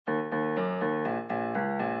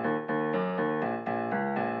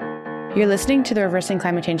You're listening to the Reversing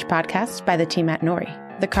Climate Change podcast by the team at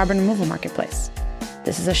Nori, the carbon removal marketplace.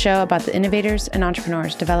 This is a show about the innovators and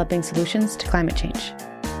entrepreneurs developing solutions to climate change.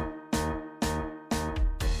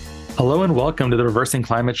 Hello and welcome to the Reversing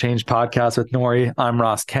Climate Change podcast with Nori. I'm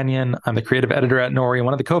Ross Kenyon. I'm the creative editor at Nori and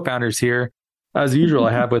one of the co-founders here. As usual,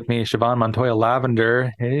 I have with me Siobhan Montoya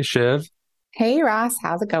Lavender. Hey, Shiv. Hey, Ross.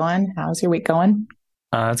 How's it going? How's your week going?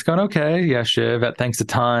 It's going okay. Yeah, Shiv, thanks a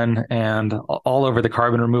ton and all over the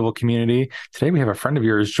carbon removal community. Today, we have a friend of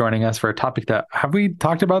yours joining us for a topic that, have we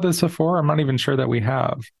talked about this before? I'm not even sure that we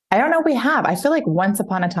have. I don't know if we have. I feel like once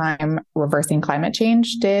upon a time, Reversing Climate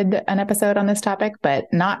Change did an episode on this topic, but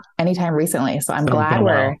not anytime recently. So I'm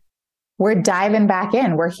glad we're diving back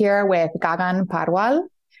in. We're here with Gagan Parwal,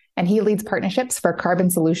 and he leads partnerships for carbon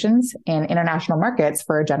solutions in international markets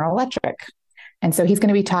for General Electric. And so he's going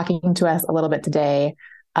to be talking to us a little bit today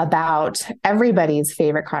about everybody's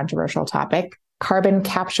favorite controversial topic, carbon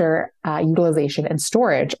capture, utilization, and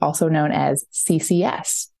storage, also known as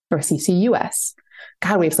CCS or CCUS.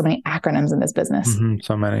 God, we have so many acronyms in this business.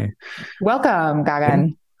 So many. Welcome,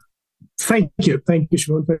 Gagan. Thank you. Thank you,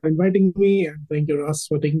 Siobhan, for inviting me. And thank you, Ross,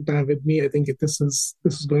 for taking time with me. I think this is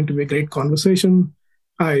going to be a great conversation.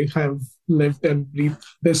 I have lived and breathed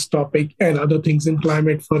this topic and other things in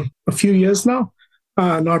climate for a few years now.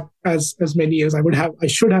 Not as many years I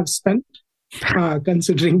should have spent,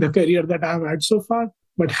 considering the career that I've had so far,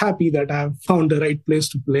 but happy that I've found the right place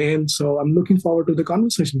to play in. So I'm looking forward to the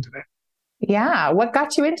conversation today. Yeah. What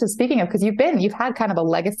got you into, speaking of, because you've had kind of a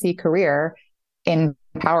legacy career in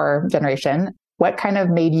power generation. What kind of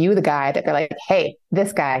made you the guy that they're like, hey,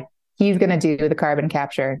 this guy, he's going to do the carbon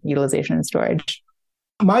capture, utilization, and storage?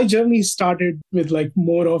 My journey started with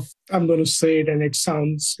more of, I'm going to say it and it's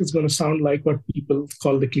going to sound like what people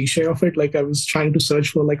call the cliche of it. Like I was trying to search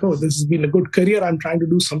for this has been a good career. I'm trying to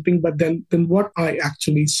do something, but then what I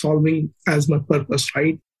actually solving as my purpose,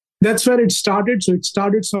 right? That's where it started. So it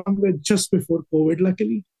started somewhere just before COVID,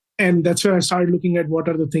 luckily. And that's where I started looking at what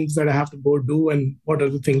are the things that I have to go do and what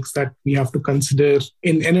are the things that we have to consider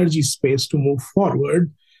in energy space to move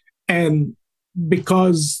forward. And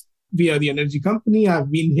because we are the energy company, I've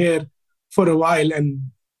been here for a while, and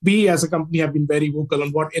we as a company have been very vocal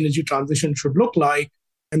on what energy transition should look like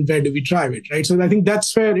and where do we drive it, right? So I think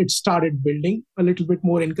that's where it started building a little bit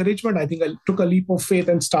more encouragement. I think I took a leap of faith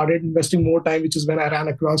and started investing more time, which is when I ran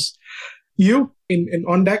across you in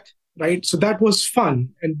On Deck, right? So that was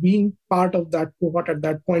fun. And being part of that cohort at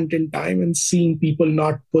that point in time and seeing people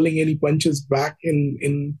not pulling any punches back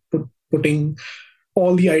in putting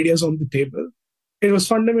all the ideas on the table, it was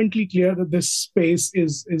fundamentally clear that this space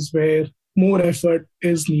is where more effort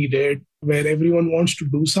is needed, where everyone wants to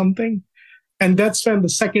do something. And that's when the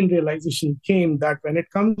second realization came that when it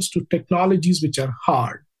comes to technologies which are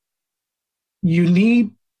hard, you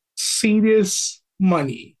need serious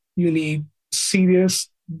money, you need serious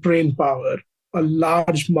brain power, a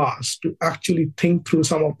large mass to actually think through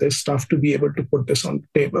some of this stuff to be able to put this on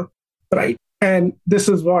the table, right? And this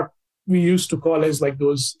is what we used to call as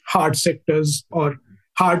those hard sectors or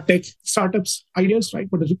hard tech startups ideas, right?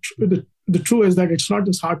 But the truth is that it's not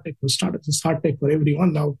just hard tech for startups, it's hard tech for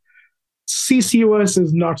everyone. Now, CCUS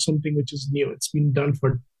is not something which is new. It's been done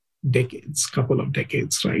for decades, couple of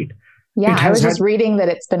decades, right? Yeah, I was just reading that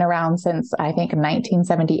it's been around since, I think,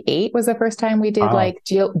 1978 was the first time we did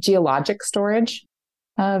geologic storage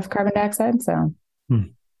of carbon dioxide. So,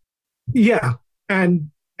 yeah. And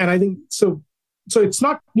I think so it's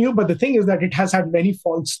not new, but the thing is that it has had many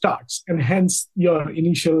false starts. And hence your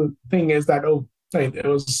initial thing is that, it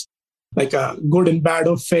was like a good and bad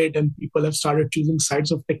of it, and people have started choosing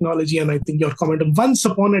sides of technology. And I think your comment on once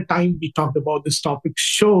upon a time we talked about this topic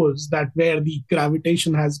shows that where the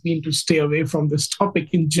gravitation has been to stay away from this topic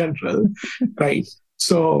in general, right?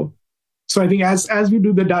 So I think as we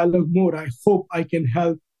do the dialogue more, I hope I can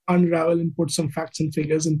help unravel and put some facts and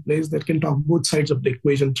figures in place that can talk both sides of the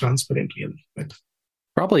equation transparently a little bit.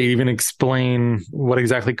 Probably even explain what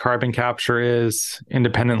exactly carbon capture is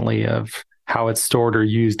independently of how it's stored or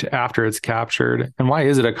used after it's captured, and why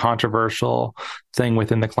is it a controversial thing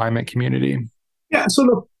within the climate community? Yeah, so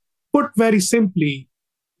look, put very simply,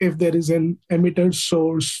 if there is an emitter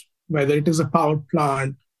source, whether it is a power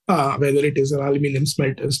plant, whether it is an aluminum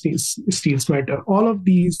smelter, steel smelter, all of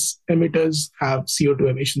these emitters have CO2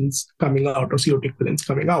 emissions coming out or CO2 equivalents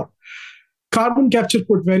coming out. Carbon capture,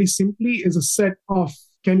 put very simply, is a set of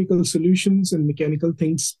chemical solutions and mechanical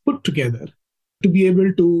things put together to be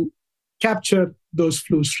able to capture those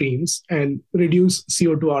flow streams and reduce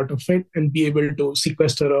CO2 out of it and be able to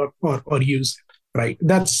sequester or use it, right?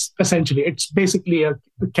 That's essentially, it's basically a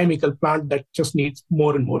chemical plant that just needs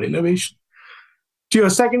more and more innovation. To your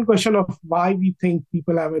second question of why we think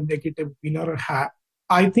people have a negative opinion or hat,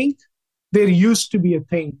 I think there used to be a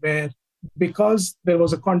thing where, because there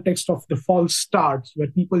was a context of the false starts where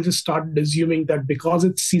people just started assuming that because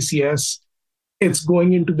it's CCS, it's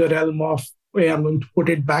going into the realm of, hey, I'm going to put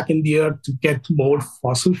it back in the earth to get more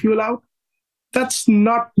fossil fuel out. That's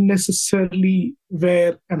not necessarily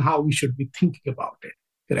where and how we should be thinking about it,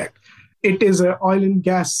 correct? It is an oil and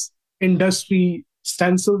gas industry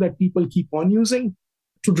stencil that people keep on using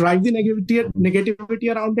to drive the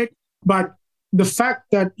negativity around it. But the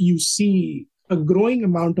fact that you see a growing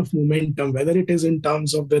amount of momentum, whether it is in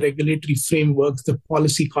terms of the regulatory frameworks, the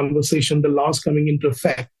policy conversation, the laws coming into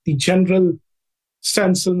effect, the general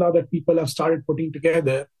stencil now that people have started putting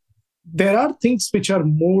together, there are things which are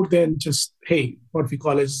more than just, hey, what we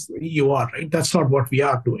call as EOR, right? That's not what we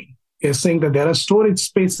are doing. We're saying that there are storage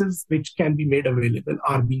spaces which can be made available,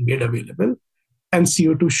 are being made available, and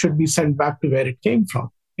CO2 should be sent back to where it came from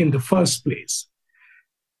in the first place.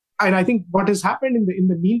 And I think what has happened in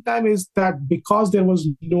the meantime is that because there was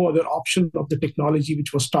no other option of the technology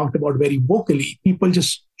which was talked about very vocally, people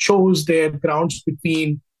just chose their grounds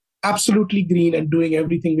between absolutely green and doing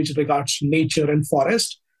everything which regards nature and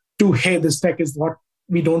forest to, hey, this tech is what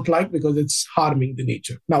we don't like because it's harming the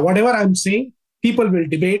nature. Now, whatever I'm saying, people will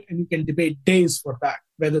debate, and you can debate days for that,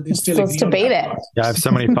 whether they still agree. Let's debate it. Yeah, I have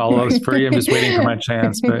so many follow-ups for you. I'm just waiting for my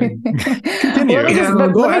chance. But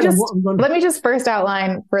let me just first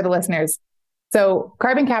outline for the listeners. So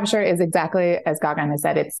carbon capture is exactly as Gagan has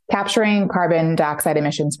said. It's capturing carbon dioxide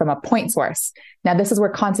emissions from a point source. Now, this is where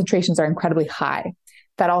concentrations are incredibly high.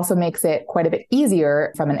 That also makes it quite a bit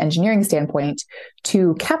easier from an engineering standpoint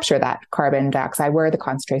to capture that carbon dioxide where the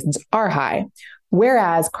concentrations are high.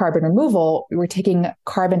 Whereas carbon removal, we're taking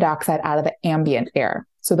carbon dioxide out of the ambient air.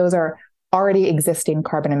 So those are already existing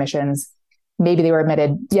carbon emissions. Maybe they were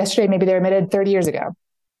emitted yesterday, maybe they were emitted 30 years ago.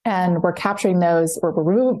 And we're capturing those, or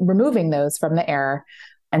we're removing those from the air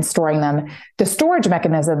and storing them. The storage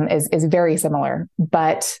mechanism is very similar,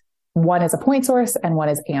 but one is a point source and one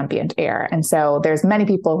is ambient air. And so there's many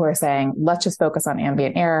people who are saying, let's just focus on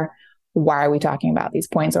ambient air. Why are we talking about these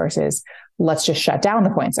point sources? Let's just shut down the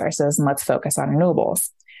point sources and let's focus on renewables.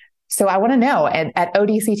 So I want to know, at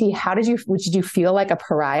ODCT, did you feel like a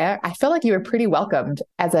pariah? I feel like you were pretty welcomed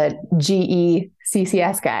as a GE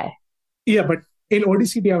CCS guy. Yeah, but in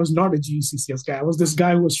ODCT, I was not a GE CCS guy. I was this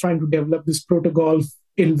guy who was trying to develop this protocol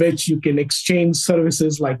in which you can exchange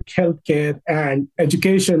services like healthcare and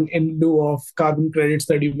education in lieu of carbon credits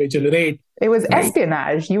that you may generate. It was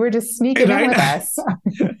espionage. You were just sneaking in with us.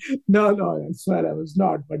 No, I swear I was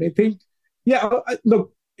not. But I think,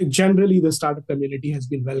 look, generally the startup community has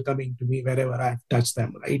been welcoming to me wherever I've touched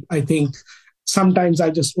them, right? I think sometimes I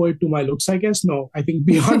just owe it to my looks, I guess. No, I think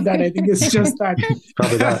beyond that, I think it's just that.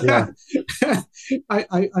 Probably that, yeah.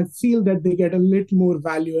 I feel that they get a little more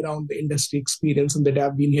value around the industry experience, and that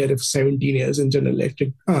I've been here for 17 years in General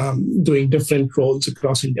Electric, doing different roles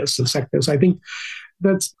across industrial sectors. I think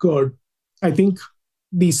that's good. I think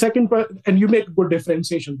the second part, and you make good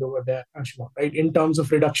differentiations over there, Ashwin, right? In terms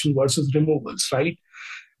of reduction versus removals, right?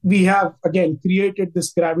 We have, again, created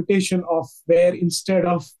this gravitation of where instead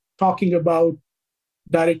of talking about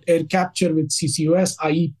direct air capture with CCUS,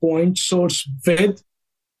 i.e. point source with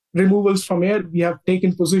removals from air, we have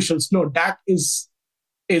taken positions. No, that is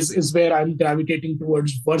where I'm gravitating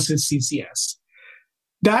towards versus CCS.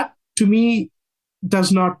 That, to me,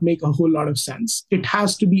 does not make a whole lot of sense. It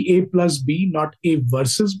has to be A plus B, not A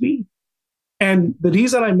versus B. And the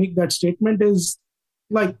reason I make that statement is,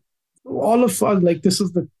 like, all of us, like, this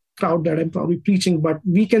is the crowd that I'm probably preaching, but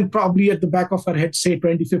we can probably at the back of our head say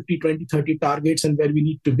 2050, 2030 targets and where we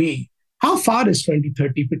need to be. How far is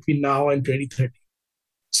 2030 between now and 2030?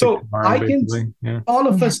 So all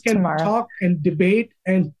of us can talk and debate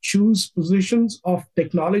and choose positions of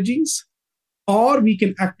technologies, or we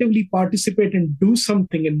can actively participate and do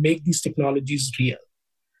something and make these technologies real.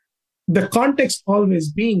 The context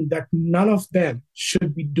always being that none of them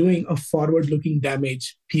should be doing a forward-looking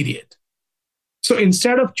damage, period. So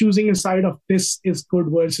instead of choosing a side of this is good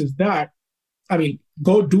versus that, I mean,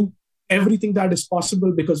 go do everything that is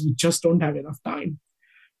possible because we just don't have enough time.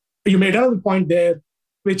 You made another point there,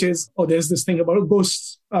 which is, there's this thing about go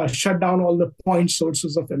shut down all the point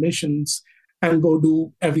sources of emissions and go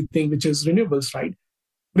do everything which is renewables, right?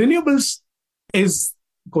 Renewables is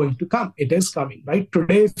going to come. It is coming, right?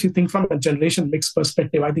 Today, if you think from a generation mix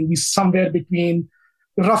perspective, I think we're somewhere between,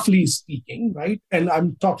 roughly speaking, right? And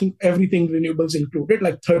I'm talking everything renewables included,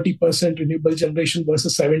 like 30% renewable generation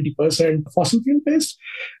versus 70% fossil fuel based.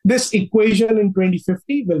 This equation in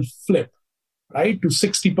 2050 will flip. right? To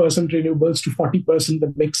 60% renewables, to 40%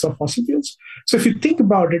 the mix of fossil fuels. So if you think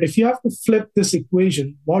about it, if you have to flip this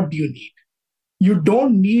equation, what do you need? You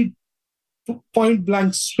don't need point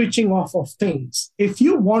blank switching off of things. If we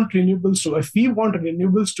want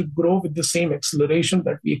renewables to grow with the same acceleration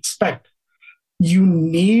that we expect, you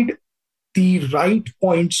need the right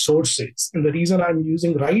point sources. And the reason I'm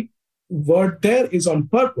using right word there is on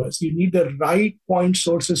purpose. You need the right point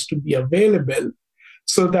sources to be available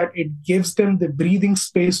so that it gives them the breathing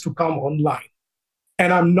space to come online.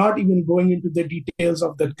 And I'm not even going into the details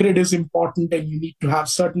of the grid is important and you need to have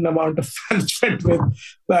certain amount of management with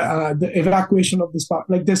the evacuation of this part.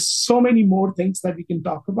 Like there's so many more things that we can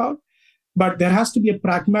talk about, but there has to be a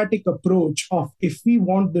pragmatic approach of if we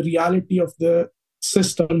want the reality of the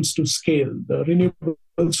systems to scale, the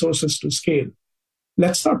renewable sources to scale,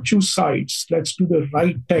 let's not choose sides. Let's do the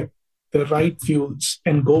right tech, the right fuels,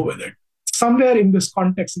 and go with it. Somewhere in this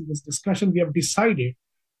context, in this discussion, we have decided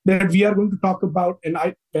that we are going to talk about, and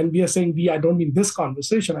when we are saying we, I don't mean this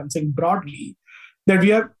conversation, I'm saying broadly, that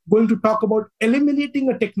we are going to talk about eliminating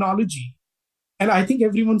a technology. And I think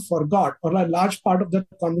everyone forgot, or a large part of that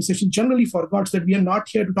conversation generally forgot, that we are not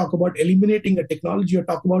here to talk about eliminating a technology or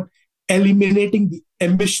talk about eliminating the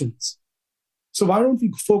emissions. So why don't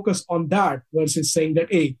we focus on that versus saying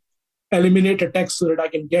that, hey, eliminate a text so that I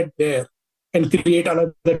can get there and create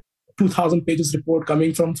another 2,000 pages report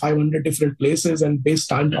coming from 500 different places and waste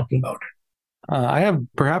time talking about it. I have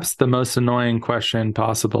perhaps the most annoying question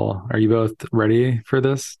possible. Are you both ready for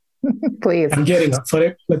this? Please. I'm getting up for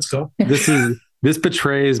it. Let's go. This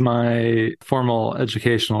betrays my formal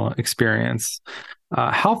educational experience.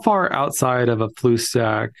 How far outside of a flue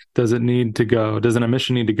stack does it need to go? Does an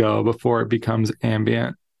emission need to go before it becomes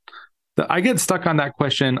ambient? I get stuck on that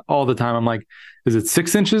question all the time. I'm like, is it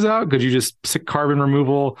 6 inches out? Could you just stick carbon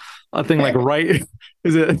removal a thing like right?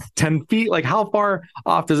 Is it 10 feet? Like how far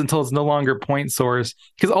off does it until it's no longer point source?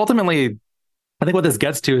 Because ultimately, I think what this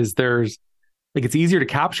gets to is it's easier to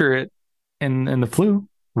capture it in the flue,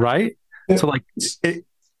 right? So like the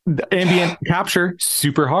ambient capture,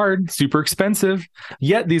 super hard, super expensive.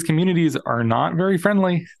 Yet these communities are not very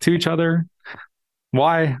friendly to each other.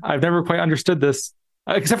 Why? I've never quite understood this.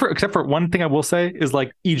 Except for one thing I will say is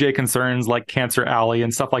like EJ concerns like Cancer Alley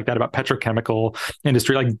and stuff like that about petrochemical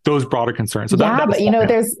industry, like those broader concerns. So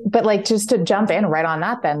but like just to jump in right on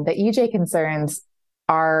that, then the EJ concerns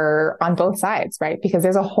are on both sides, right? Because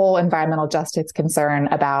there's a whole environmental justice concern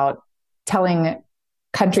about telling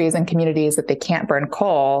countries and communities that they can't burn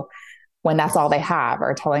coal when that's all they have,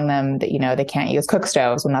 or telling them that, they can't use cook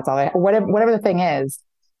stoves when that's all they have, whatever the thing is.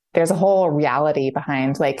 There's a whole reality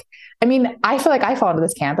behind I feel like I fall into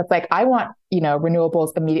this camp. It's like, I want,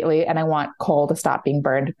 renewables immediately and I want coal to stop being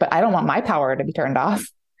burned, but I don't want my power to be turned off.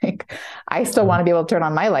 Like I still want to be able to turn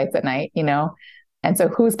on my lights at night, and so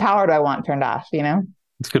whose power do I want turned off, That's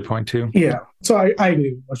a good point too. Yeah. So I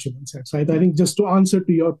agree with what Shubham said. So I think just to answer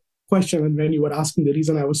to your question, and when you were asking, the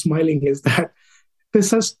reason I was smiling is that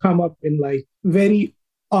this has come up in very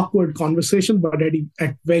awkward conversation, but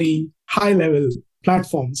at very high level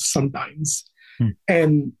platforms sometimes.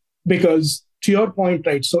 And because to your point,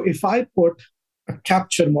 right? So if I put a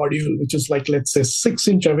capture module, which is let's say 6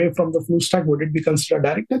 inch away from the flue stack, would it be considered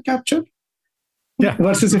direct air capture? Yeah.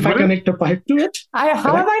 Versus if I connect a pipe to it? How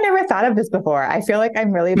have I never thought of this before? I feel like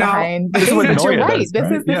I'm really behind. But you're right.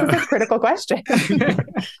 This is a critical question.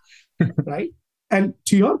 Right? And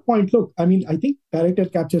to your point, look, I think direct air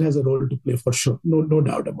capture has a role to play for sure. No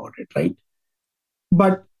doubt about it, right?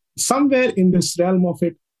 But somewhere in this realm of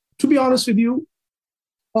it, to be honest with you,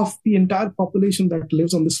 of the entire population that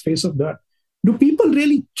lives on this face of the earth, do people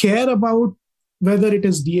really care about whether it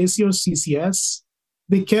is DAC or CCS?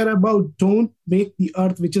 They care about don't make the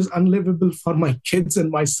earth, which is unlivable for my kids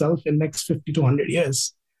and myself in next 50 to 100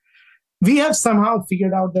 years. We have somehow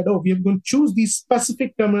figured out that, we are going to choose these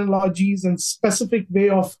specific terminologies and specific way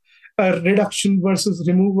of reduction versus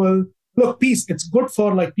removal. Look, peace, it's good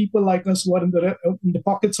for people like us who are in the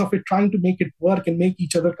pockets of it, trying to make it work and make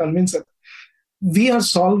each other convinced. We are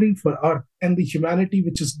solving for Earth and the humanity,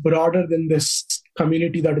 which is broader than this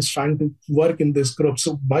community that is trying to work in this group.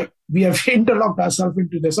 So we have interlocked ourselves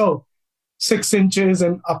into this, 6 inches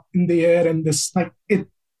and up in the air, and this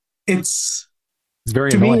it's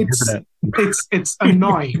very annoying, isn't it? It's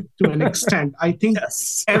annoying to an extent. I think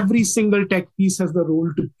every single tech piece has the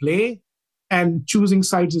role to play, and choosing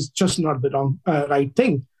sides is just not the right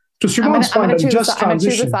thing. To Shubham's point, just transition. I'm going to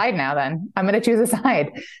choose a side now. Then I'm going to choose a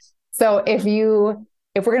side. So if we're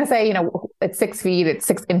going to say, it's 6 feet, it's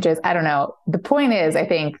 6 inches, I don't know. The point is, I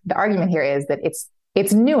think the argument here is that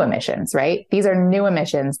it's new emissions, right? These are new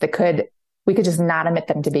emissions that could we could just not emit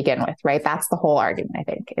them to begin with, right? That's the whole argument, I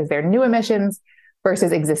think. Is there new emissions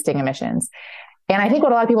versus existing emissions? And I think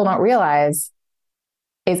what a lot of people don't realize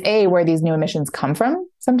is A, where these new emissions come from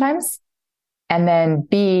sometimes, and then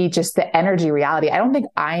B, just the energy reality. I don't think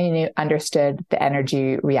I understood the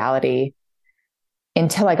energy reality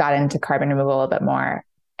until I got into carbon removal a little bit more,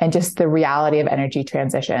 and just the reality of energy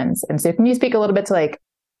transitions. And so can you speak a little bit to like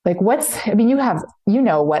you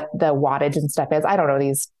know what the wattage and stuff is. I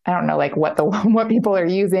don't know like what people are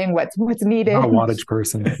using, what's needed. Not a wattage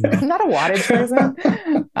person. No. I'm not a wattage person.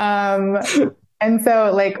 And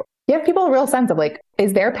so like, give people a real sense of like,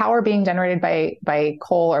 is their power being generated by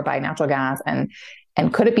coal or by natural gas? And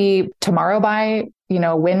could it be tomorrow by,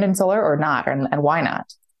 wind and solar or not? And why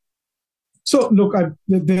not? So look,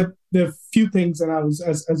 there are a few things, and I was,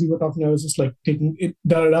 as you were talking, I was just like taking it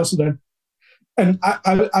down so that, and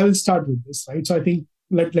I will start with this, right? So I think,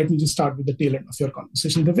 let me just start with the tail end of your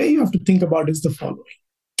conversation. The way you have to think about it is the following.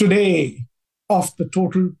 Today, of the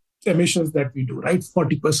total emissions that we do, right,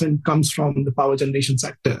 40% comes from the power generation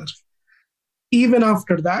sector. Even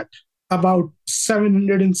after that, about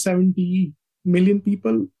 770 million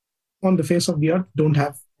people on the face of the earth don't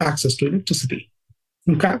have access to electricity.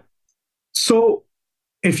 Okay? So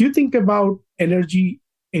if you think about energy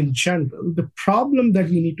in general, the problem that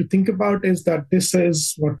we need to think about is that this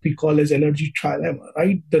is what we call as energy trilemma,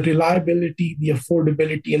 right? The reliability, the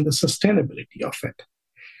affordability, and the sustainability of it.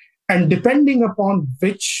 And depending upon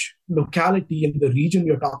which locality in the region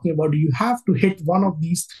you're talking about, you have to hit one of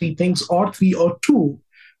these three things, or three or two,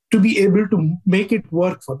 to be able to make it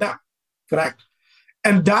work for them, correct?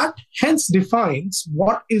 And that hence defines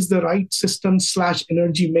what is the right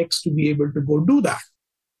system/energy mix to be able to go do that.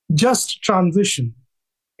 Just transition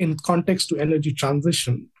in context to energy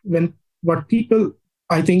transition, when what people,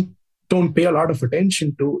 I think, don't pay a lot of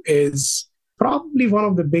attention to is probably one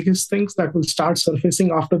of the biggest things that will start surfacing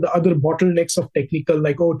after the other bottlenecks of technical,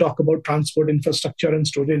 like, talk about transport infrastructure and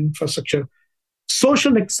storage infrastructure.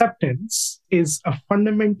 Social acceptance is a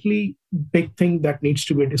fundamentally big thing that needs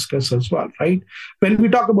to be discussed as well, right? When we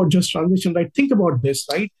talk about just transition, right, think about this,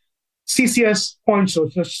 right? CCS point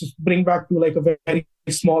source, let's just bring back to like a very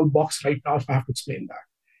small box right now if I have to explain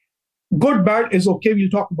that. Good, bad is okay, we'll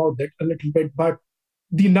talk about that a little bit, but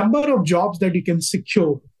the number of jobs that you can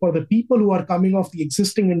secure for the people who are coming off the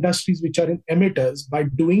existing industries which are in emitters by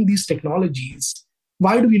doing these technologies,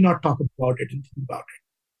 why do we not talk about it and think about it?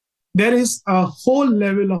 There is a whole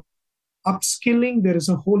level of upskilling. There is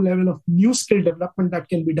a whole level of new skill development that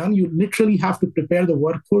can be done. You literally have to prepare the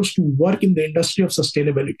workforce to work in the industry of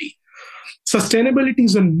sustainability. Sustainability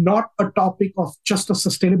is not a topic of just a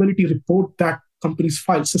sustainability report that companies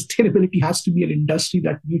file. Sustainability has to be an industry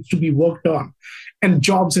that needs to be worked on, and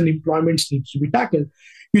jobs and employments needs to be tackled.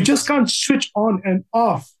 You just can't switch on and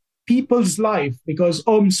off people's life because,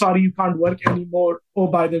 I'm sorry, you can't work anymore. Oh,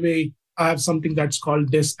 by the way, I have something that's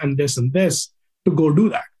called this and this and this to go do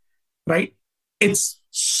that, right? It's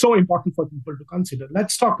so important for people to consider.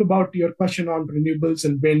 Let's talk about your question on renewables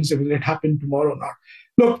and winds. Will it happen tomorrow or not?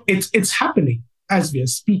 Look, it's happening as we are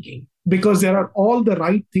speaking because there are all the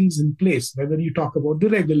right things in place, whether you talk about the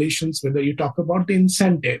regulations, whether you talk about the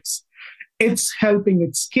incentives. It's helping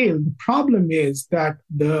it scale. The problem is that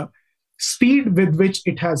the speed with which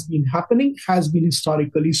it has been happening has been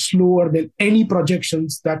historically slower than any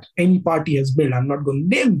projections that any party has built. I'm not going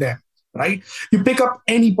to name them, right? You pick up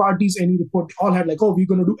any parties, any report, they all had like, we're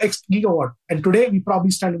going to do X gigawatt. And today we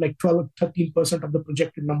probably stand at like 12 or 13% of the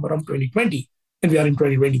projected number of 2020. And we are in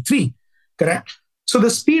 2023, correct? So the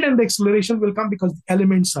speed and the acceleration will come because the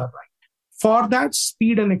elements are right. For that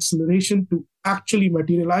speed and acceleration to actually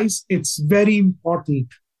materialize, it's very important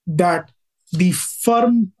that the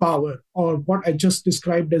firm power, or what I just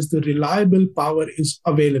described as the reliable power, is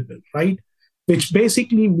available, right? Which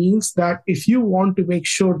basically means that if you want to make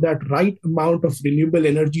sure that right amount of renewable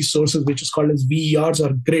energy sources, which is called as VERs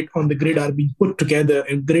or grid on the grid, are being put together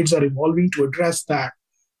and grids are evolving to address that,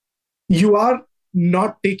 you are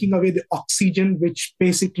not taking away the oxygen, which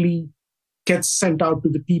basically gets sent out to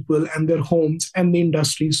the people and their homes and the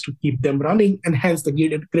industries to keep them running, and hence the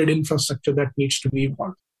grid infrastructure that needs to be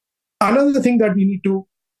evolved. Another thing that we need to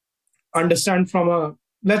understand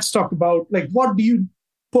let's talk about like, what do you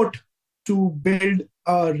put to build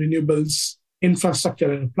a renewables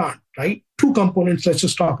infrastructure in a plant, right? Two components, let's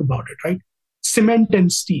just talk about it, right? Cement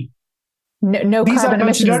and steel. No carbon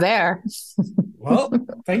emissions there. Well,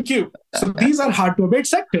 thank you. So these are hard to abate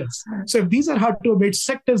sectors. So if these are hard to abate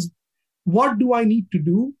sectors, what do I need to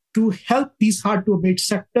do to help these hard to abate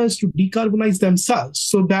sectors to decarbonize themselves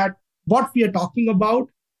so that what we are talking about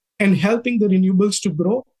and helping the renewables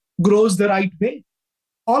to grows the right way?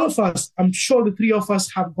 all of us, I'm sure the three of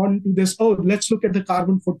us have gone to this, oh, let's look at the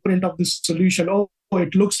carbon footprint of this solution. Oh,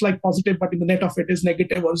 it looks like positive, but in the net of it is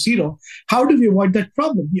negative or zero. How do we avoid that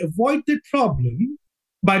problem? We avoid that problem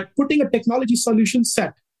by putting a technology solution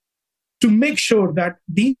set to make sure that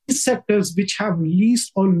these sectors which have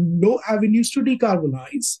least or low avenues to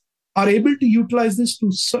decarbonize are able to utilize this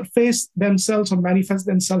to surface themselves or manifest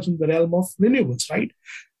themselves in the realm of renewables, right?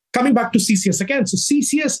 Coming back to CCS again. So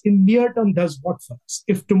CCS in near term does what for us?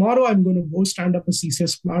 If tomorrow I'm going to go stand up a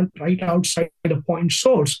CCS plant right outside a point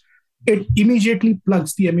source, it immediately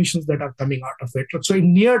plugs the emissions that are coming out of it. So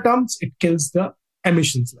in near terms, it kills the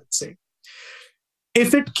emissions, let's say.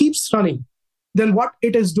 If it keeps running, then what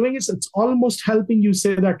it is doing is it's almost helping you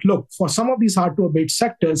say that, look, for some of these hard to abate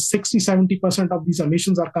sectors, 60-70% of these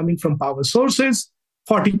emissions are coming from power sources,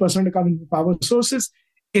 40% are coming from power sources.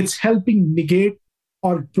 It's helping negate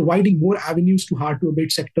or providing more avenues to hard to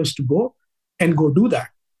abate sectors to go do that.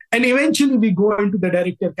 And eventually we go into the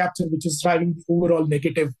direct air capture, which is driving the overall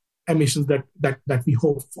negative emissions that we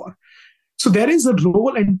hope for. So there is a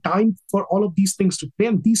role and time for all of these things to play.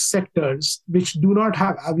 And these sectors which do not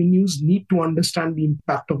have avenues need to understand the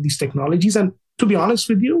impact of these technologies. And to be honest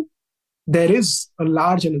with you, there is a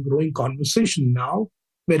large and a growing conversation now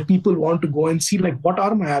where people want to go and see, like, what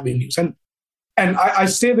are my avenues? And I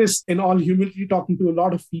say this in all humility, talking to a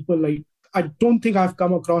lot of people, like, I don't think I've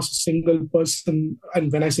come across a single person,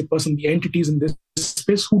 and when I say person, the entities in this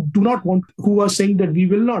space who are saying that we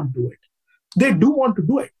will not do it. They do want to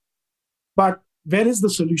do it. But where is the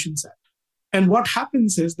solution set? And what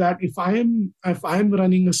happens is that if I am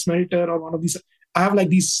running a smelter or one of these, I have like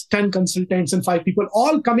these 10 consultants and 5 people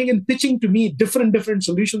all coming and pitching to me different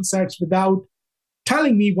solution sets without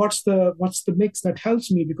telling me what's the mix that helps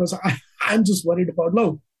me, because I'm just worried about,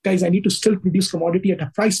 no, guys, I need to still produce commodity at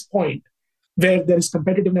a price point where there is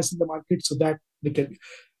competitiveness in the market so that they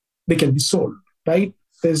can be sold, right?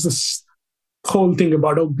 There's this whole thing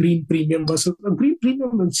about green premium versus green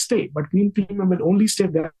premium will stay, but green premium will only stay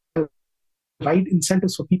if there are right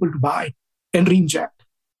incentives for people to buy and reinject.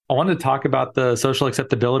 I wanted to talk about the social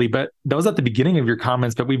acceptability, but that was at the beginning of your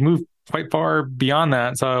comments, but we've moved quite far beyond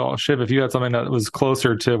that. So Shiv, if you had something that was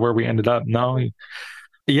closer to where we ended up, no?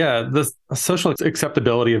 Yeah, the social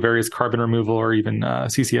acceptability of various carbon removal or even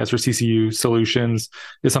CCS or CCU solutions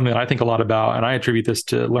is something that I think a lot about. And I attribute this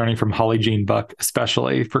to learning from Holly Jean Buck,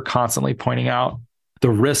 especially for constantly pointing out the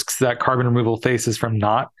risks that carbon removal faces from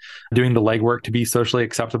not doing the legwork to be socially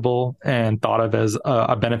acceptable and thought of as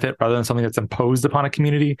a benefit rather than something that's imposed upon a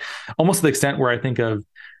community, almost to the extent where I think of,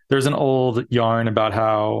 there's an old yarn about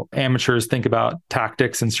how amateurs think about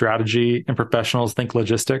tactics and strategy and professionals think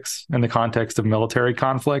logistics in the context of military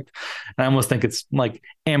conflict. And I almost think it's like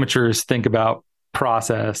amateurs think about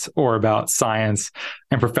process or about science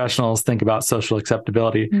and professionals think about social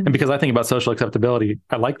acceptability. Mm-hmm. And because I think about social acceptability,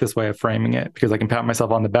 I like this way of framing it because I can pat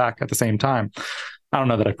myself on the back at the same time. I don't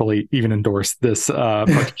know that I fully even endorse this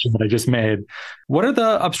partition that I just made. What are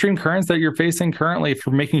the upstream currents that you're facing currently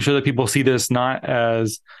for making sure that people see this not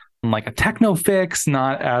as like a techno fix,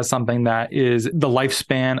 not as something that is the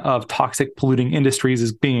lifespan of toxic polluting industries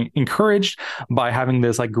is being encouraged by having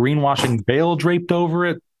this like greenwashing veil draped over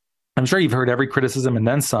it? I'm sure you've heard every criticism and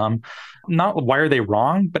then some. Not why are they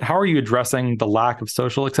wrong, but how are you addressing the lack of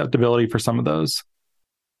social acceptability for some of those?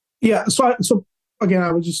 Yeah, so again,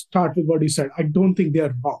 I will just start with what you said. I don't think they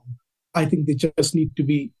are wrong. I think they just need to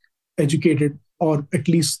be educated or at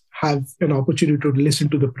least have an opportunity to listen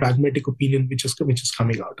to the pragmatic opinion which is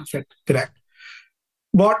coming out of it. Correct.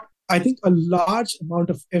 But I think a large amount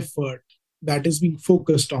of effort that is being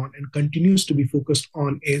focused on and continues to be focused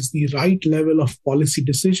on is the right level of policy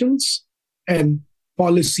decisions and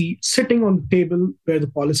policy sitting on the table where the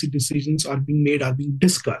policy decisions are being made, are being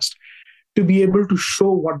discussed, to be able to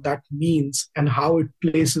show what that means and how it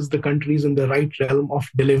places the countries in the right realm of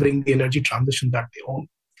delivering the energy transition that they own.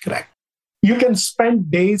 Correct. You can spend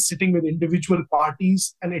days sitting with individual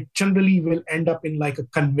parties and it generally will end up in like a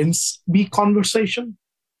convince me conversation.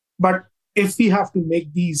 But if we have to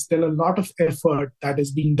make these, then a lot of effort that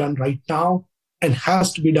is being done right now and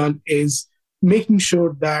has to be done is making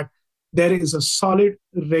sure that there is a solid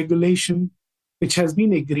regulation which has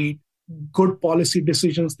been agreed, good policy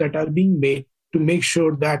decisions that are being made to make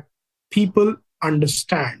sure that people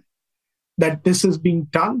understand that this is being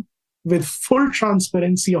done with full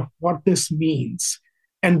transparency of what this means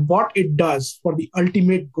and what it does for the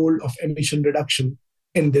ultimate goal of emission reduction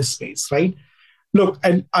in this space, right? Look,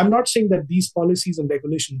 and I'm not saying that these policies and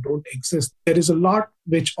regulations don't exist. There is a lot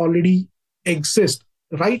which already exists.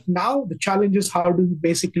 Right now, the challenge is how do we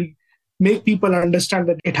basically make people understand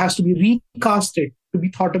that it has to be recasted to be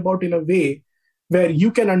thought about in a way where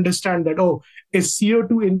you can understand that, oh, is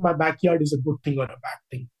CO2 in my backyard is a good thing or a bad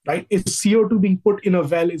thing, right? Is CO2 being put in a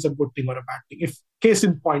well is a good thing or a bad thing? If case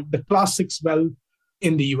in point, the Class 6 well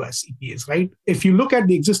in the US EPAs, right? If you look at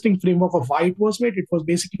the existing framework of why it was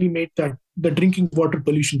basically made that the drinking water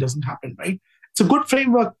pollution doesn't happen, right? It's a good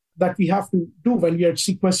framework that we have to do when we are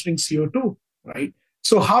sequestering CO2, right?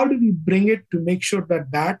 So how do we bring it to make sure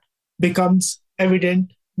that that becomes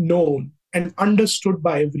evident, known, and understood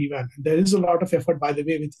by everyone? And there is a lot of effort, by the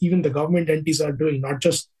way, with even the government entities are doing, not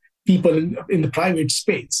just people in the private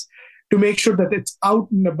space, to make sure that it's out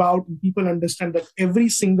and about and people understand that every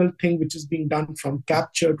single thing which is being done from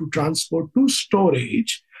capture to transport to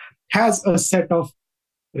storage has a set of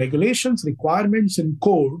regulations, requirements, and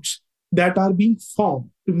codes that are being formed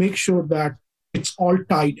to make sure that it's all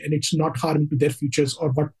tied and it's not harming to their futures or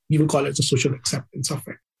what we will call as a social acceptance of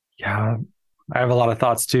it. Yeah, I have a lot of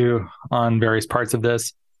thoughts too on various parts of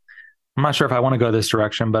this. I'm not sure if I want to go this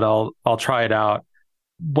direction, but I'll try it out.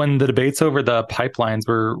 When the debates over the pipelines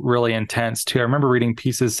were really intense too, I remember reading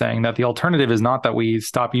pieces saying that the alternative is not that we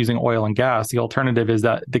stop using oil and gas. The alternative is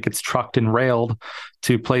that it gets trucked and railed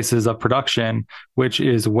to places of production, which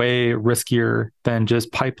is way riskier than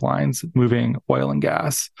just pipelines moving oil and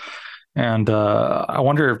gas. And I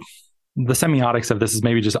wonder if the semiotics of this is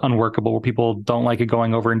maybe just unworkable, where people don't like it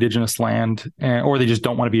going over indigenous land, or they just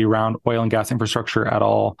don't want to be around oil and gas infrastructure at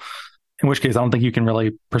all. In which case, I don't think you can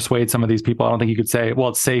really persuade some of these people. I don't think you could say, well,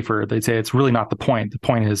 it's safer. They'd say it's really not the point. The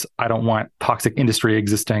point is, I don't want toxic industry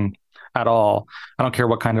existing at all. I don't care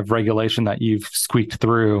what kind of regulation that you've squeaked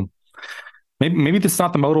through. Maybe this is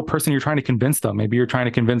not the modal person you're trying to convince them. Maybe you're trying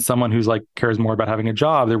to convince someone who's like cares more about having a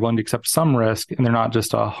job. They're willing to accept some risk, and they're not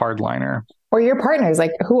just a hardliner. Or your partners,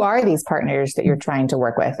 like who are these partners that you're trying to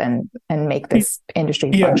work with and make this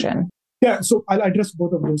industry function? Yeah, so I'll address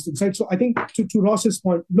both of those things, right? So I think to Ross's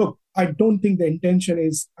point, look, I don't think the intention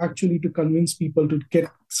is actually to convince people to get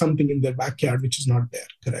something in their backyard, which is not there,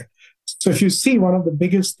 correct? So if you see, one of the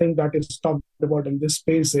biggest things that is talked about in this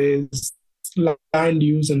space is land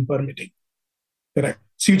use and permitting, correct?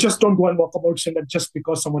 So you just don't go and walk about saying that just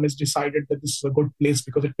because someone has decided that this is a good place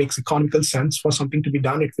because it makes economical sense for something to be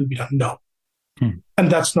done, it will be done. No.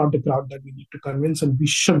 And that's not the crowd that we need to convince, and we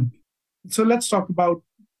should be. So let's talk about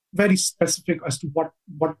very specific as to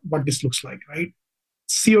what this looks like, right?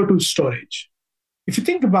 CO2 storage. If you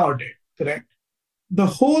think about it, correct, the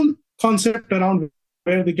whole concept around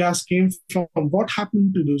where the gas came from, what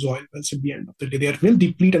happened to those oil wells at the end of the day? They will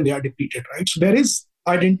deplete, and they are depleted, right? So there is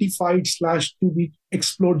identified / to be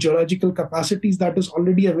explored geological capacities that is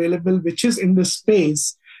already available, which is in the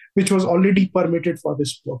space, which was already permitted for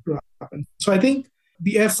this work to happen. So I think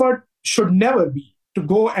the effort should never be to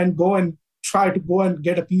go and try to go and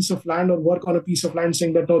get a piece of land or work on a piece of land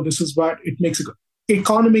saying that, no, this is what it makes.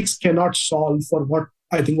 Economics cannot solve for what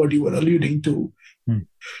you were alluding to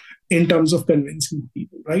in terms of convincing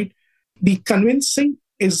people, right? The convincing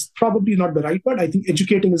is probably not the right word. I think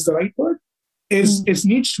educating is the right word. It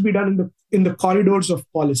needs to be done in the corridors of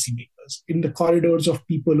policymakers, in the corridors of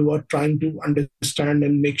people who are trying to understand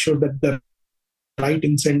and make sure that the right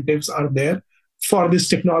incentives are there for this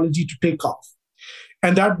technology to take off.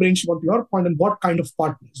 And that brings you on to your point on what kind of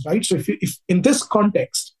partners, right? So if in this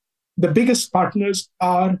context, the biggest partners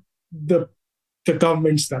are the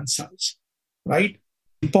governments themselves, right?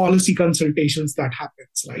 The policy consultations that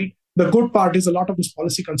happens, right? The good part is a lot of this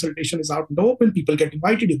policy consultation is out in the open. People get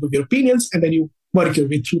invited, you give your opinions, and then you work your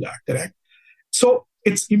way through that, correct? So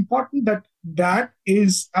it's important that that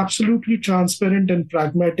is absolutely transparent and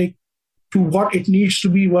pragmatic to what it needs to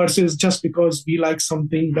be versus just because we like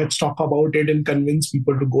something, let's talk about it and convince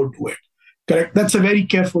people to go do it, correct? That's a very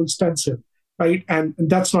careful stencil, right? And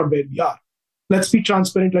that's not where we are. Let's be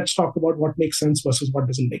transparent. Let's talk about what makes sense versus what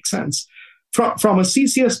doesn't make sense. From a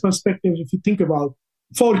CCS perspective, if you think about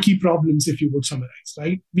 4 key problems, if you would summarize,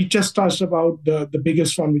 right? We just touched about the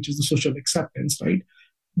biggest one, which is the social acceptance, right?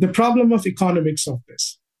 The problem of economics of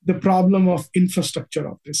this, the problem of infrastructure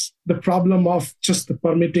of this, the problem of just the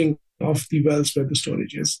permitting of the wells where the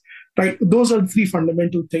storage is, right? Those are 3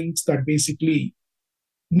 fundamental things that basically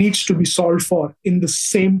needs to be solved for in the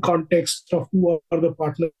same context of who are the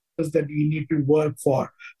partners that we need to work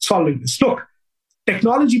for solving this. Look,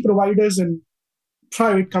 technology providers and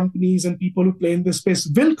private companies and people who play in this space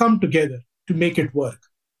will come together to make it work.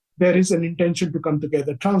 There is an intention to come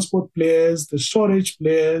together. Transport players, the storage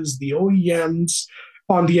players, the OEMs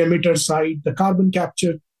on the emitter side, the carbon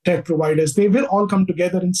capture tech providers, they will all come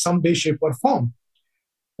together in some way, shape, or form,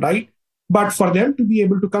 right? But for them to be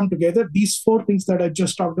able to come together, these 4 things that I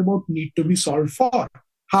just talked about need to be solved for.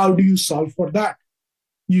 How do you solve for that?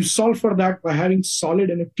 You solve for that by having solid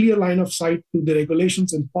and a clear line of sight to the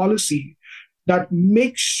regulations and policy that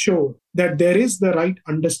makes sure that there is the right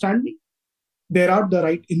understanding, there are the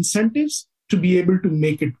right incentives to be able to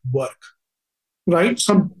make it work, right?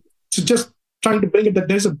 So just trying to bring it that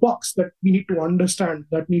there's a box that we need to understand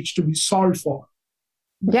that needs to be solved for.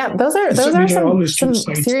 Yeah, those are some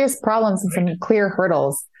serious problems and some clear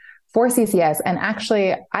hurdles for CCS. And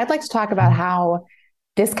actually, I'd like to talk about how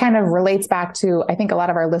this kind of relates back to, I think a lot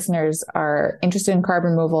of our listeners are interested in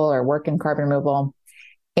carbon removal or work in carbon removal.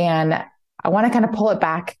 And I want to kind of pull it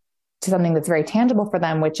back to something that's very tangible for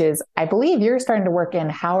them, which is, I believe you're starting to work in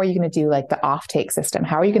how are you going to do like the offtake system?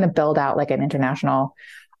 How are you going to build out like an international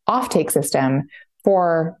offtake system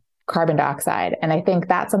for carbon dioxide? And I think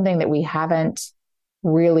that's something that we haven't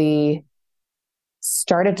really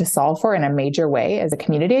started to solve for in a major way as a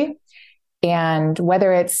community. And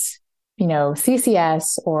whether it's,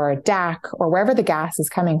 CCS or DAC or wherever the gas is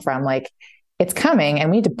coming from, like it's coming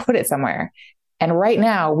and we need to put it somewhere. And right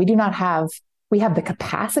now we have the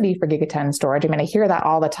capacity for gigaton storage. I mean, I hear that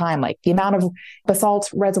all the time, like the amount of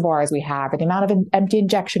basalt reservoirs we have, or the amount of empty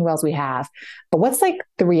injection wells we have. But what's like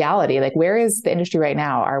the reality? Like, where is the industry right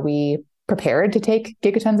now? Are we prepared to take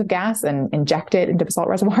gigatons of gas and inject it into basalt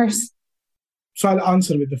reservoirs? So I'll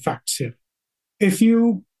answer with the facts here. If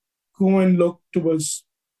you go and look towards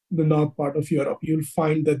the north part of Europe, you'll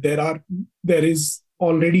find that there is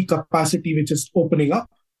already capacity which is opening up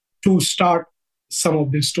to start some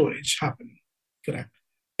of this storage happening. Correct.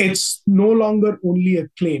 It's no longer only a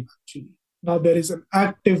claim, actually. Now there is an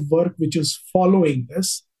active work which is following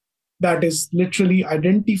this, that is literally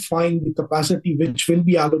identifying the capacity which will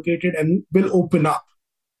be allocated and will open up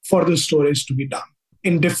for the storage to be done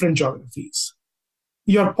in different geographies.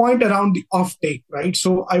 Your point around the offtake, right?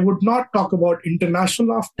 So I would not talk about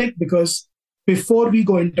international offtake, because before we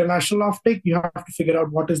go international offtake, you have to figure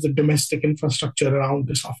out what is the domestic infrastructure around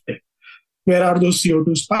this offtake. Where are those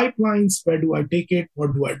CO2 pipelines? Where do I take it?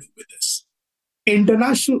 What do I do with this?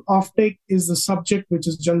 International offtake is the subject which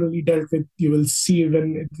is generally dealt with. You will see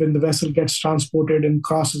when the vessel gets transported and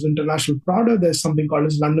crosses international border, there's something called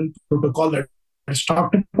as London Protocol that is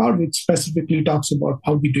talked about, which specifically talks about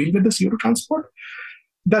how we deal with the CO2 transport.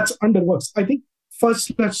 That's under works. I think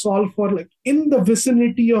first let's solve for like in the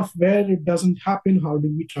vicinity of where it doesn't happen, how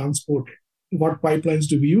do we transport it? What pipelines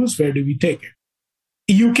do we use? Where do we take it?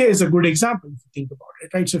 UK is a good example if you think about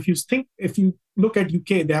it, right? So if you look at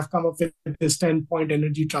UK, they have come up with this 10-point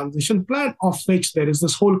energy transition plan, of which there is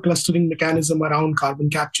this whole clustering mechanism around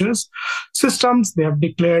carbon captures systems. They have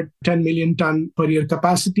declared 10 million ton per year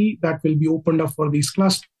capacity that will be opened up for these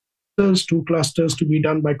clusters, 2 clusters to be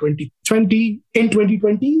done by 2020 in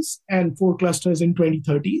 2020s and 4 clusters in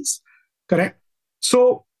 2030s. Correct.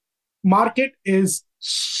 So market is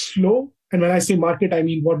slow. And when I say market, I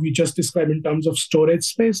mean what we just described in terms of storage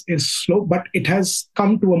space is slow, but it has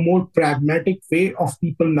come to a more pragmatic way of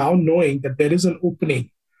people now knowing that there is an opening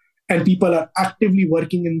and people are actively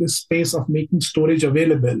working in this space of making storage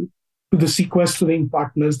available to the sequestering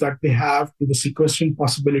partners that they have, to the sequestering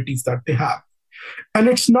possibilities that they have. And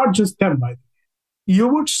it's not just them, by the way. You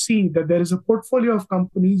would see that there is a portfolio of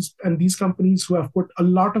companies, and these companies who have put a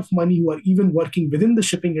lot of money, who are even working within the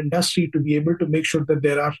shipping industry to be able to make sure that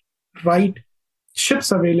there are right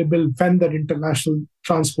ships available when that international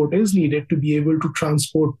transport is needed to be able to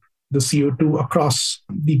transport the CO2 across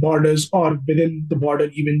the borders or within the border,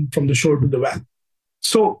 even from the shore to the well.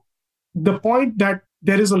 So the point that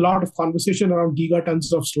there is a lot of conversation around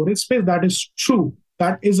gigatons of storage space, that is true.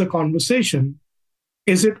 That is a conversation.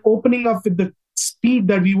 Is it opening up with the speed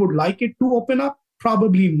that we would like it to open up?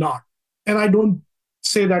 Probably not. And I don't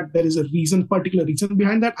say that there is a particular reason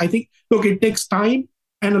behind that. I think, look, it takes time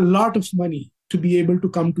and a lot of money to be able to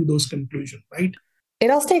come to those conclusions, right?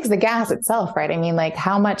 It also takes the gas itself, right? I mean, like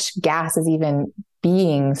how much gas is even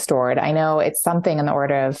being stored? I know it's something in the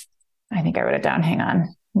order of, I think I wrote it down. Hang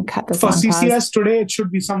on. Cut this for CCS pause. Today, it should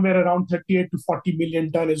be somewhere around 38 to 40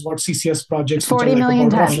 million ton is what CCS projects. 40 million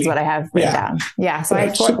tons is what I have written down. Yeah.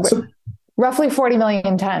 So, roughly 40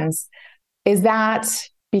 million tons. Is that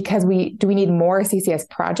because do we need more CCS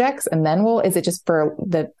projects? And then is it just for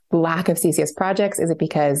the lack of CCS projects? Is it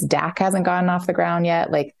because DAC hasn't gotten off the ground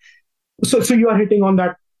yet? Like, so you are hitting on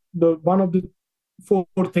that, one of the 4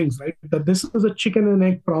 things, right? That this is a chicken and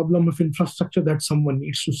egg problem of infrastructure that someone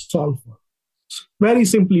needs to solve for. So very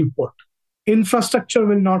simply put, infrastructure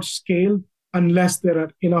will not scale unless there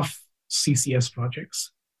are enough CCS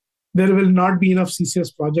projects. There will not be enough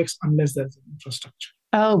CCS projects unless there's an infrastructure.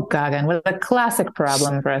 Oh, Gagan, what a classic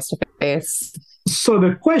problem for us to face. So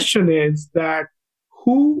the question is that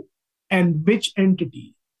who and which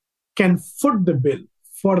entity can foot the bill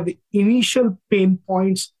for the initial pain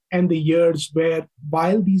points and the years where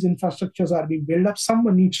while these infrastructures are being built up,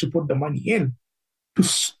 someone needs to put the money in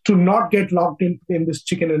to not get locked in this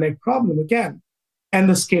chicken and egg problem again. And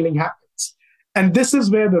the scaling happens. And this is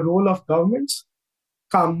where the role of governments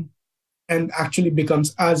come and actually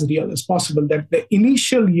becomes as real as possible, that the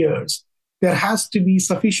initial years, there has to be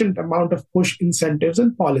sufficient amount of push incentives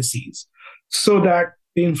and policies so that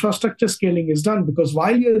the infrastructure scaling is done. Because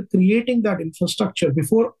while you're creating that infrastructure,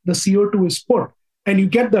 before the CO2 is put and you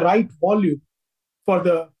get the right volume for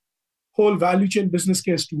the whole value chain business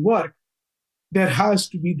case to work, there has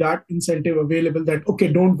to be that incentive available that, okay,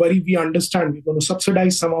 don't worry, we understand, we're going to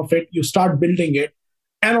subsidize some of it, you start building it.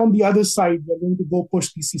 And on the other side, we're going to go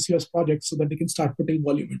push these CCS projects so that they can start putting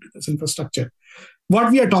volume into this infrastructure.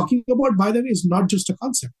 What we are talking about, by the way, is not just a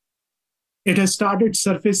concept. It has started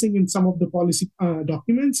surfacing in some of the policy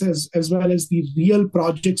documents as well as the real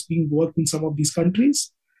projects being worked in some of these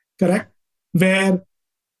countries, correct? Where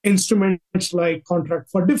instruments like contract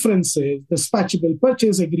for differences, dispatchable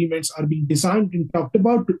purchase agreements are being designed and talked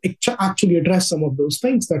about to actually address some of those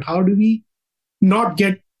things. That how do we not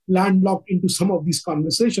get landlocked into some of these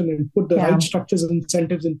conversations and put the right structures and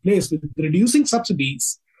incentives in place with reducing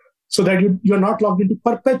subsidies so that you're not locked into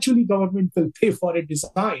perpetually government will pay for a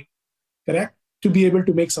design, correct? To be able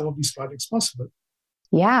to make some of these projects possible.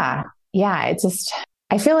 Yeah. Yeah. It's just,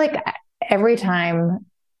 I feel like every time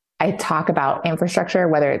I talk about infrastructure,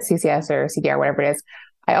 whether it's CCS or CDR, whatever it is,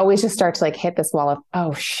 I always just start to like hit this wall of,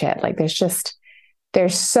 oh shit, like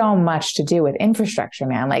there's so much to do with infrastructure,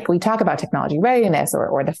 man. Like we talk about technology readiness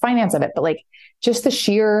or the finance of it, but like just the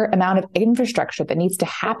sheer amount of infrastructure that needs to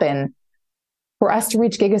happen for us to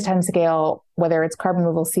reach gigaton scale, whether it's carbon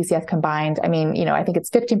removal, CCS combined. I mean, I think it's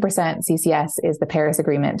 15% CCS is the Paris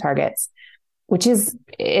Agreement targets, which is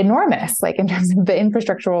enormous, like in terms of the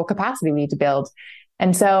infrastructural capacity we need to build.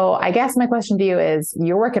 And so I guess my question to you is,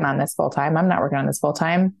 you're working on this full time. I'm not working on this full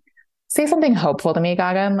time. Say something hopeful to me,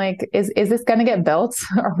 Gagan. Like, is this going to get built?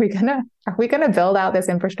 Are we gonna build out this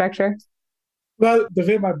infrastructure? Well, the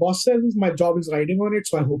way my boss says is my job is riding on it,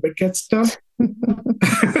 so I hope it gets done.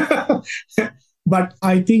 But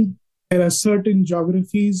I think there are certain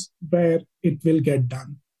geographies where it will get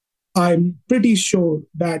done. I'm pretty sure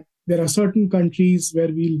that there are certain countries where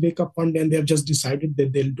we'll wake up one day and they have just decided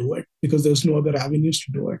that they'll do it because there's no other avenues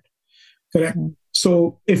to do it. Correct? Mm-hmm.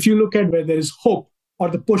 So if you look at where there is hope or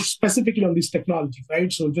the push specifically on these technologies,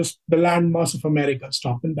 right? So just the land mass of America is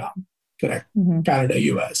top and down. Correct? Mm-hmm. Canada,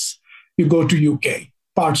 US. You go to UK,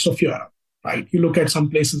 parts of Europe, right? You look at some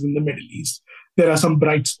places in the Middle East. There are some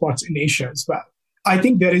bright spots in Asia as well. I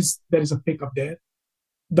think there is a pickup there.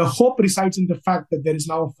 The hope resides in the fact that there is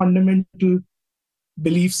now a fundamental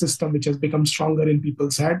belief system which has become stronger in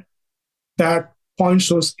people's head that point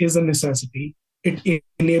source is a necessity. It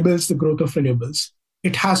enables the growth of renewables.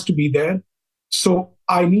 It has to be there. So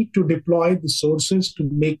I need to deploy the sources to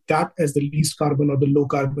make that as the least carbon or the low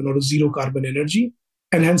carbon or the zero carbon energy.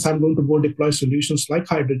 And hence I'm going to go deploy solutions like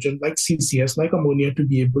hydrogen, like CCS, like ammonia to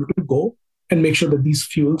be able to go and make sure that these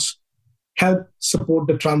fuels help support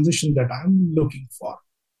the transition that I'm looking for.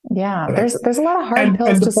 Yeah, right? There's a lot of hard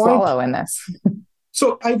pills to swallow in this.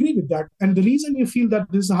 So I agree with that. And the reason you feel that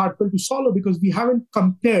this is a hard pill to swallow because we haven't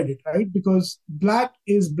compared it, right? Because black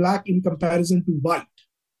is black in comparison to white.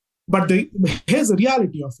 But here's the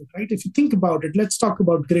reality of it, right? If you think about it, let's talk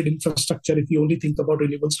about grid infrastructure if you only think about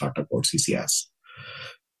renewables, not about CCS.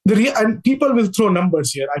 And people will throw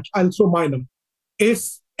numbers here. I'll throw my number. If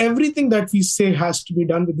everything that we say has to be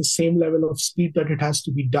done with the same level of speed that it has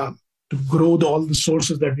to be done to grow all the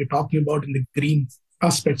sources that we're talking about in the green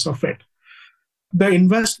aspects of it, the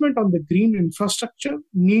investment on the green infrastructure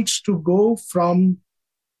needs to go from,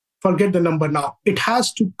 forget the number now, it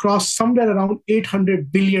has to cross somewhere around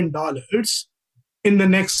 $800 billion in the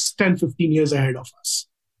next 10, 15 years ahead of us.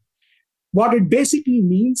 What it basically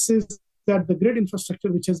means is that the grid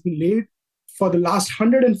infrastructure, which has been laid for the last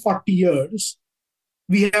 140 years,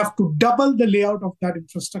 we have to double the layout of that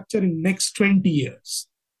infrastructure in next 20 years.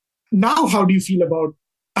 Now, how do you feel about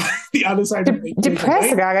the other side of the equation?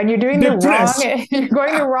 Depressed, right? Gagan. You're doing you're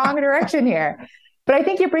going the wrong direction here. But I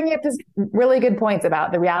think you're bringing up this really good points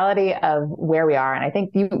about the reality of where we are. And I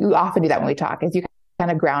think you often do that when we talk, is you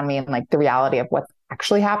kind of ground me in like the reality of what's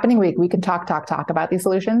actually happening. We can talk about these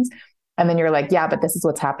solutions. And then you're like, yeah, but this is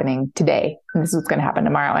what's happening today. And this is what's going to happen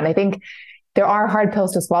tomorrow. And I think there are hard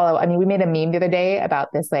pills to swallow. I mean, we made a meme the other day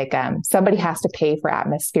about this, like somebody has to pay for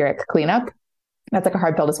atmospheric cleanup. That's like a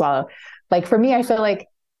hard pill to swallow. Like for me, I feel like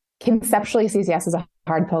conceptually CCS is a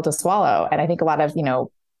hard pill to swallow. And I think a lot of,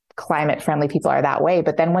 climate friendly people are that way.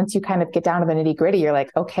 But then once you kind of get down to the nitty gritty, you're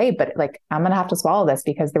like, okay, but like, I'm going to have to swallow this,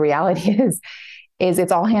 because the reality is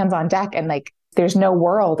it's all hands on deck. And like, there's no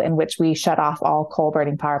world in which we shut off all coal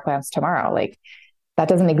burning power plants tomorrow. Like, that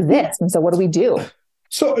doesn't exist. And so what do we do?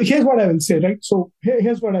 So here's what I will say, right? So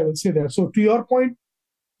here's what I will say there. So to your point,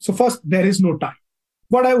 so first, there is no time.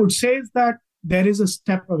 What I would say is that there is a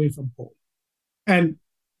step away from coal. And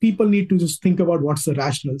people need to just think about what's the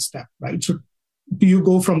rational step, right? So do you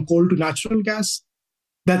go from coal to natural gas?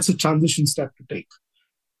 That's a transition step to take.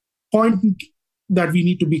 Point that we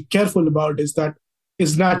need to be careful about is that,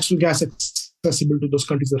 is natural gas accessible to those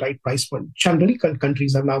countries the right price point? Generally,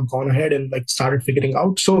 countries have now gone ahead and like started figuring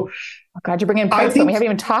out. So, oh God, you're bringing price point. We haven't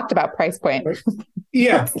even talked about price point. Right?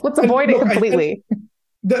 Yeah, let's avoid it completely.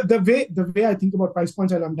 The way I think about price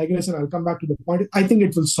points, and I'm digressing, I'll come back to the point. I think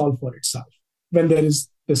it will solve for itself when there is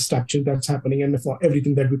this structure that's happening, and for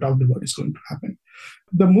everything that we talked about is going to happen.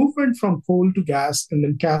 The movement from coal to gas, and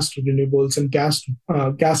then gas to renewables, and gas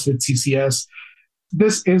with CCS.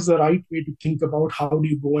 This is the right way to think about how do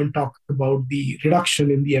you go and talk about the reduction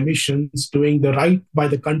in the emissions, doing the right by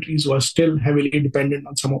the countries who are still heavily dependent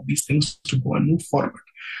on some of these things to go and move forward.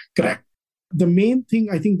 Correct. The main thing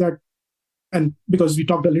I think that, and because we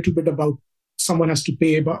talked a little bit about someone has to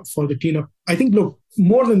pay for the cleanup, I think, look,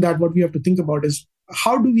 more than that, what we have to think about is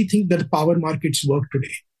how do we think that the power markets work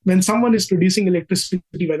today? When someone is producing electricity,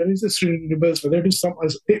 whether it's renewables, whether it is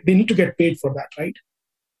they need to get paid for that, right?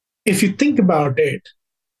 If you think about it,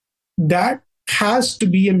 that has to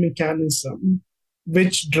be a mechanism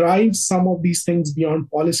which drives some of these things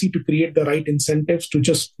beyond policy to create the right incentives to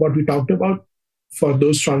just what we talked about for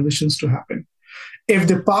those transitions to happen. If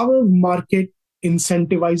the power market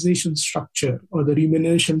incentivization structure or the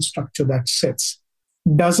remuneration structure that sits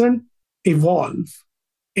doesn't evolve,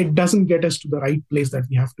 it doesn't get us to the right place that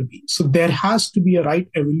we have to be. So there has to be a right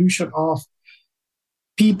evolution of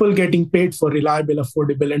people getting paid for reliable,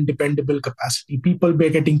 affordable, and dependable capacity. People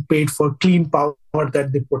getting paid for clean power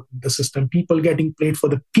that they put in the system. People getting paid for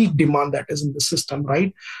the peak demand that is in the system,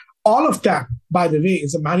 right? All of that, by the way,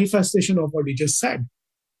 is a manifestation of what you just said.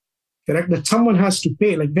 Correct? That someone has to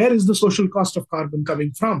pay. Like, where is the social cost of carbon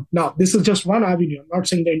coming from? Now, this is just one avenue. I'm not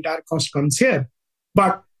saying the entire cost comes here,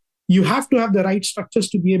 but you have to have the right structures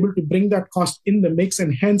to be able to bring that cost in the mix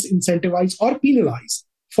and hence incentivize or penalize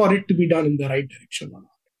for it to be done in the right direction or not.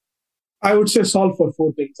 I would say solve for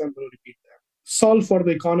 4 things. I'm going to repeat them. Solve for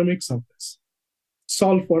the economics of this.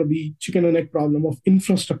 Solve for the chicken and egg problem of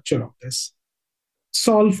infrastructure of this.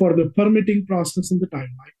 Solve for the permitting process and the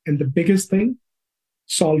timeline. And the biggest thing,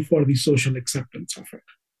 solve for the social acceptance of it.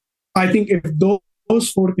 I think if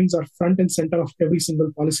those 4 things are front and center of every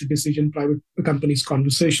single policy decision, private companies'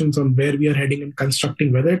 conversations on where we are heading and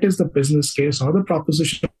constructing, whether it is the business case or the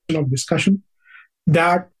proposition of discussion,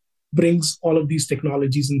 that brings all of these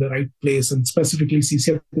technologies in the right place, and specifically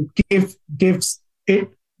CCS gives it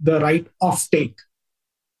the right offtake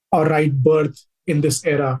or right birth in this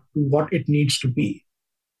era to what it needs to be.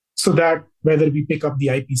 So that whether we pick up the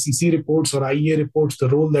IPCC reports or IEA reports, the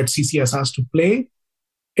role that CCS has to play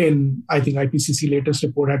in, I think IPCC latest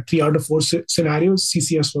report had 3 out of 4 scenarios,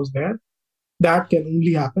 CCS was there. That can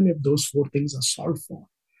only happen if those 4 things are solved for.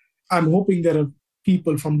 I'm hoping there are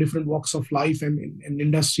people from different walks of life and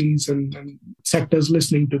industries and sectors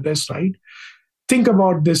listening to this, right? Think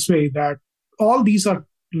about this way, that all these are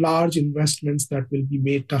large investments that will be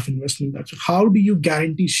made, tough investments. How do you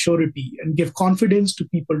guarantee surety and give confidence to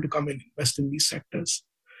people to come and invest in these sectors?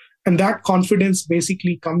 And that confidence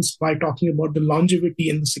basically comes by talking about the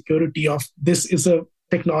longevity and the security of this is a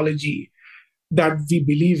technology that we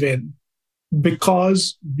believe in,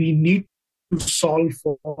 because we need to solve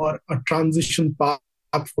for a transition path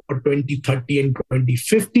for 2030 and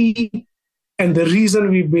 2050. And the reason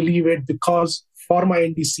we believe it, because for my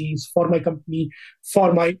NDCs, for my company,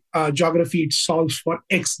 for my geography, it solves for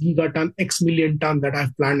X gigaton, X million ton that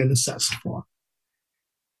I've planned and assessed for.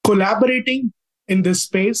 Collaborating in this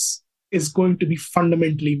space is going to be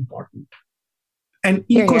fundamentally important. An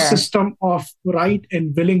ecosystem of right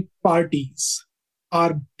and willing parties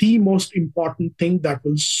are the most important thing that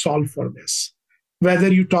will solve for this.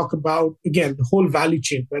 Whether you talk about, again, the whole value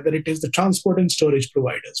chain, whether it is the transport and storage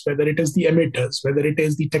providers, whether it is the emitters, whether it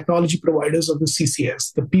is the technology providers of the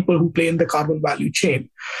CCS, the people who play in the carbon value chain,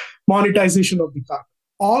 monetization of the carbon,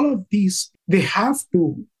 all of these, they have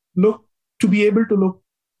to be able to look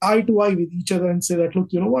eye to eye with each other and say that, look,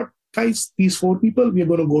 you know what, guys, these 4 people, we are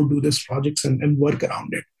going to go do this projects and work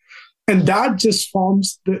around it. And that just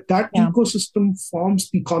forms, ecosystem forms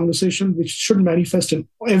the conversation which should manifest in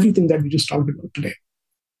everything that we just talked about today.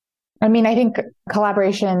 I mean, I think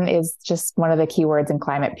collaboration is just one of the key words in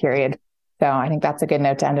climate, period. So I think that's a good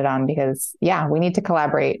note to end it on because, yeah, we need to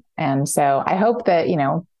collaborate. And so I hope that,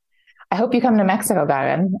 I hope you come to Mexico,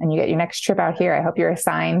 Gagan, and you get your next trip out here. I hope you're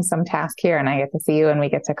assigned some task here and I get to see you and we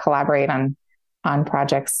get to collaborate on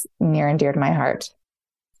projects near and dear to my heart.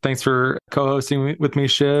 Thanks for co-hosting with me,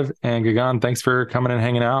 Shiv, and Gagan. Thanks for coming and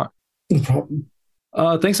hanging out. No problem.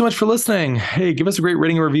 Thanks so much for listening. Hey, give us a great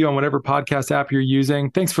rating and review on whatever podcast app you're using.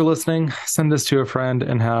 Thanks for listening. Send this to a friend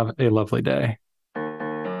and have a lovely day.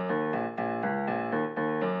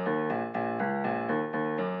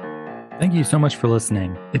 Thank you so much for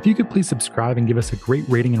listening. If you could please subscribe and give us a great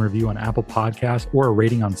rating and review on Apple Podcasts or a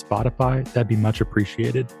rating on Spotify, that'd be much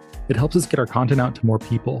appreciated. It helps us get our content out to more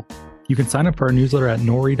people. You can sign up for our newsletter at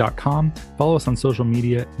nori.com, follow us on social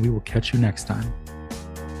media, and we will catch you next time.